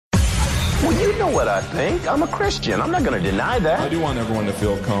Well, you know what I think. I'm a Christian. I'm not going to deny that. I do want everyone to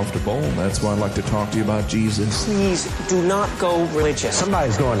feel comfortable, and that's why I'd like to talk to you about Jesus. Please do not go religious.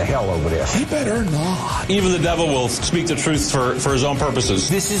 Somebody's going to hell over this. He better not. Even the devil will speak the truth for his own purposes.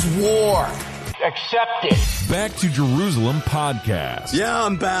 This is war. Accept it. Back to Jerusalem podcast. Yeah,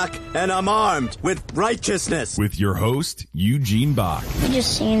 I'm back, and I'm armed with righteousness. With your host, Eugene Bach. He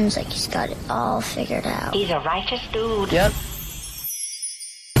just seems like he's got it all figured out. He's a righteous dude. Yep.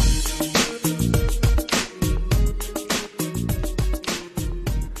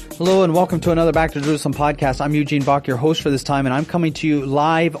 Hello and welcome to another Back to Jerusalem podcast. I'm Eugene Bach, your host for this time, and I'm coming to you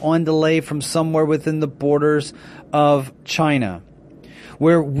live on delay from somewhere within the borders of China,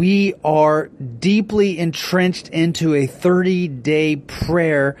 where we are deeply entrenched into a 30-day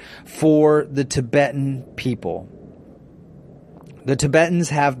prayer for the Tibetan people. The Tibetans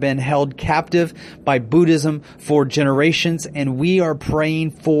have been held captive by Buddhism for generations, and we are praying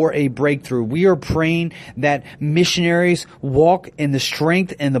for a breakthrough. We are praying that missionaries walk in the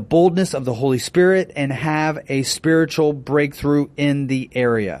strength and the boldness of the Holy Spirit and have a spiritual breakthrough in the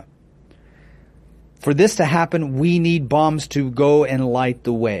area. For this to happen, we need bombs to go and light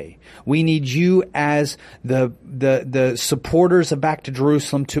the way. We need you as the supporters of Back to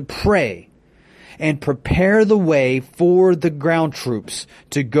Jerusalem to pray and prepare the way for the ground troops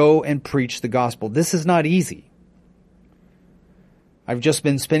to go and preach the gospel. This is not easy. I've just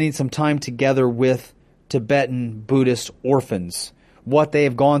been spending some time together with Tibetan Buddhist orphans, what they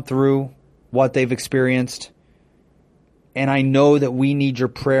have gone through, what they've experienced, and I know that we need your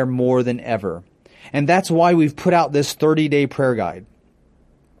prayer more than ever. And that's why we've put out this 30-day prayer guide.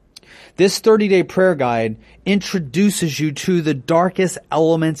 This 30-day prayer guide introduces you to the darkest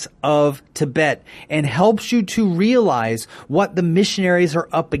elements of Tibet and helps you to realize what the missionaries are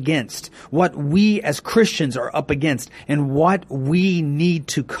up against, what we as Christians are up against, and what we need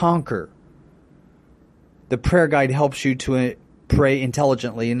to conquer. The prayer guide helps you to pray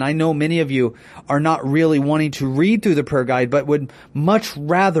intelligently. And I know many of you are not really wanting to read through the prayer guide, but would much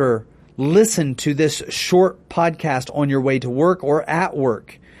rather listen to this short podcast on your way to work or at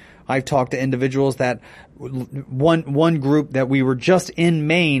work. I've talked to individuals that one group that we were just in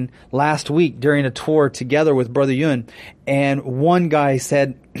Maine last week during a tour together with Brother Yun, and one guy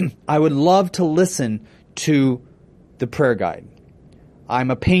said, I would love to listen to the prayer guide.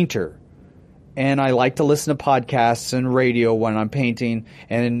 I'm a painter, and I like to listen to podcasts and radio when I'm painting.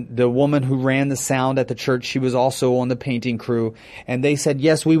 And the woman who ran the sound at the church, she was also on the painting crew, and they said,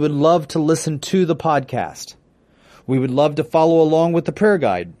 yes, we would love to listen to the podcast. We would love to follow along with the prayer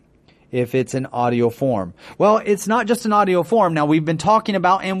guide if it's in audio form. Well, it's not just an audio form. Now, we've been talking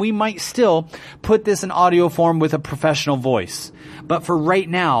about, and we might still put this in audio form with a professional voice. But for right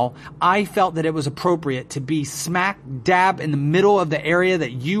now, I felt that it was appropriate to be smack dab in the middle of the area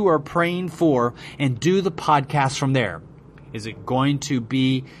that you are praying for and do the podcast from there. Is it going to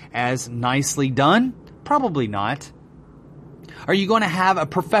be as nicely done? Probably not. Are you going to have a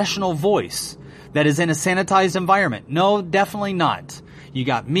professional voice that is in a sanitized environment? No, definitely not. You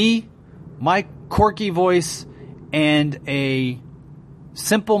got me, my quirky voice, and a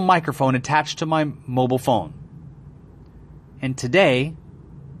simple microphone attached to my mobile phone. And today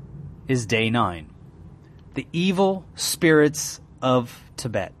is day 9. The evil spirits of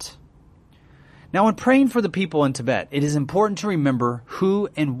Tibet. Now, when praying for the people in Tibet, it is important to remember who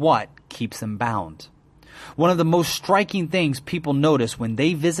and what keeps them bound. One of the most striking things people notice when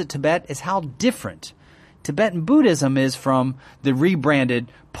they visit Tibet is how different Tibetan Buddhism is from the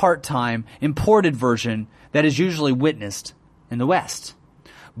rebranded, part-time, imported version that is usually witnessed in the West.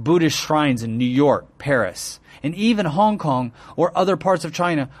 Buddhist shrines in New York, Paris, and even Hong Kong or other parts of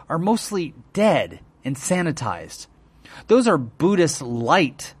China are mostly dead and sanitized. Those are Buddhist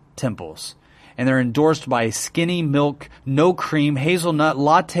light temples, and they're endorsed by skinny milk, no cream, hazelnut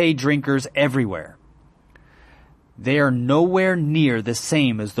latte drinkers everywhere. They are nowhere near the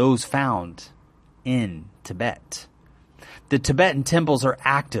same as those found in Tibet. The Tibetan temples are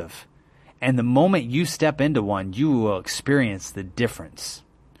active, and the moment you step into one, you will experience the difference.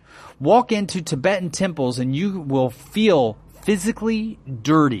 Walk into Tibetan temples and you will feel physically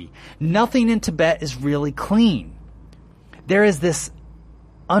dirty. Nothing in Tibet is really clean. There is this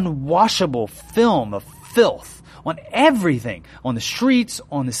unwashable film of filth on everything, on the streets,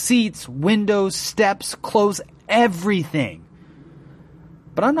 on the seats, windows, steps, clothes, everything.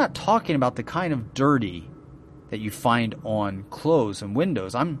 But I'm not talking about the kind of dirty that you find on clothes and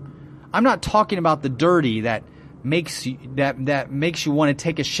windows. I'm not talking about the dirty that makes you want to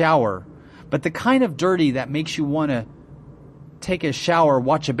take a shower, but the kind of dirty that makes you want to take a shower,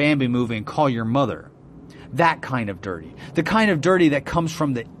 watch a Bambi movie, and call your mother. That kind of dirty. The kind of dirty that comes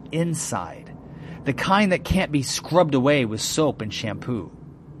from the inside, the kind that can't be scrubbed away with soap and shampoo.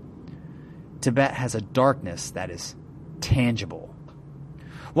 Tibet has a darkness that is tangible.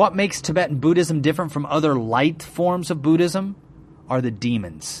 What makes Tibetan Buddhism different from other light forms of Buddhism are the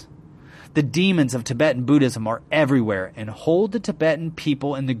demons. The demons of Tibetan Buddhism are everywhere and hold the Tibetan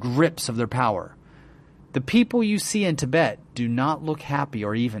people in the grips of their power. The people you see in Tibet do not look happy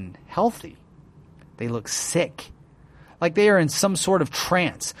or even healthy. They look sick, like they are in some sort of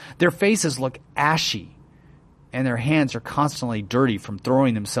trance. Their faces look ashy, and their hands are constantly dirty from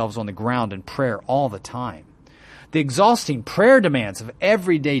throwing themselves on the ground in prayer all the time. The exhausting prayer demands of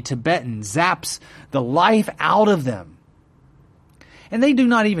everyday Tibetan zaps the life out of them. And they do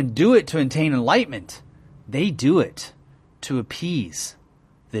not even do it to attain enlightenment. They do it to appease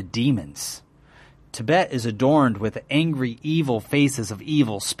the demons. Tibet is adorned with angry, evil faces of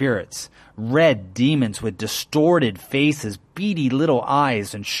evil spirits, red demons with distorted faces, beady little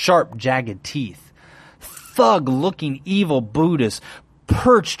eyes, and sharp, jagged teeth. Thug-looking evil Buddhists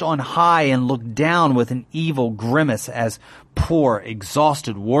perched on high and look down with an evil grimace as poor,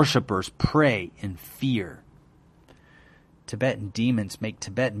 exhausted worshippers pray in fear. Tibetan demons make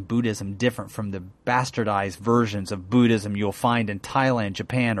Tibetan Buddhism different from the bastardized versions of Buddhism you'll find in Thailand,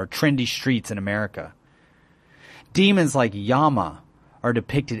 Japan, or trendy streets in America. Demons like Yama are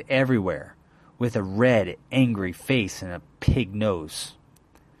depicted everywhere with a red, angry face and a pig nose.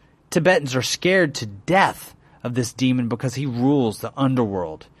 Tibetans are scared to death of this demon because he rules the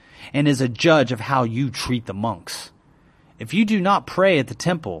underworld and is a judge of how you treat the monks. If you do not pray at the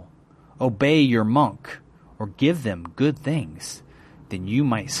temple, obey your monk, or give them good things, then you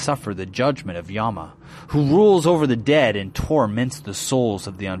might suffer the judgment of Yama, who rules over the dead and torments the souls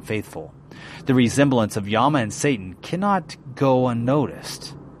of the unfaithful. The resemblance of Yama and Satan cannot go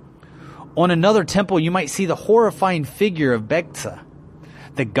unnoticed. On another temple, you might see the horrifying figure of Begtsa,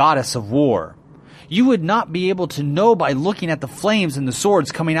 the goddess of war. You would not be able to know by looking at the flames and the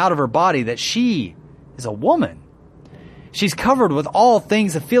swords coming out of her body that she is a woman. She's covered with all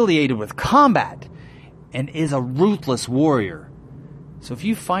things affiliated with combat and is a ruthless warrior. So if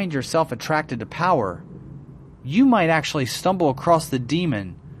you find yourself attracted to power, you might actually stumble across the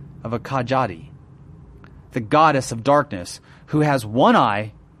demon of a Kajati, the goddess of darkness, who has one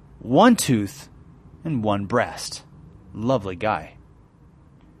eye, one tooth, and one breast. Lovely guy.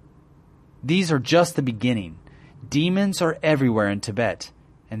 These are just the beginning. Demons are everywhere in Tibet,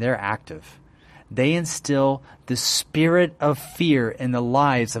 and they're active. They instill the spirit of fear in the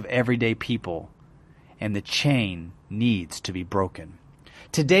lives of everyday people, and the chain needs to be broken.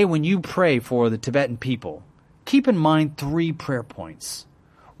 Today, when you pray for the Tibetan people, keep in mind 3 prayer points.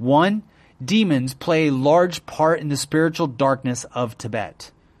 1, demons play a large part in the spiritual darkness of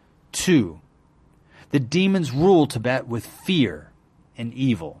Tibet. 2, the demons rule Tibet with fear and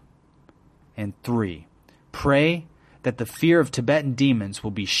evil. And 3, pray that the fear of Tibetan demons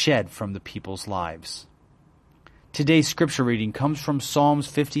will be shed from the people's lives. Today's scripture reading comes from Psalms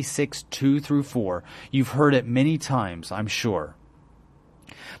 56, 2-4. You've heard it many times, I'm sure.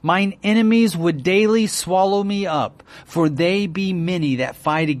 Mine enemies would daily swallow me up, for they be many that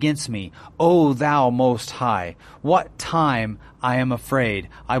fight against me. O thou most high, what time I am afraid,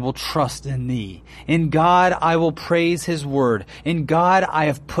 I will trust in thee. In God I will praise his word. In God I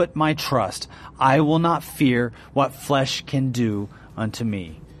have put my trust. I will not fear what flesh can do unto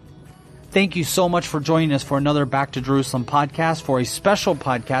me. Thank you so much for joining us for another Back to Jerusalem podcast, for a special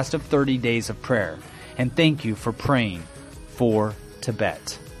podcast of 30 Days of Prayer. And thank you for praying for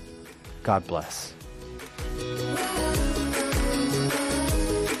Tibet. God bless.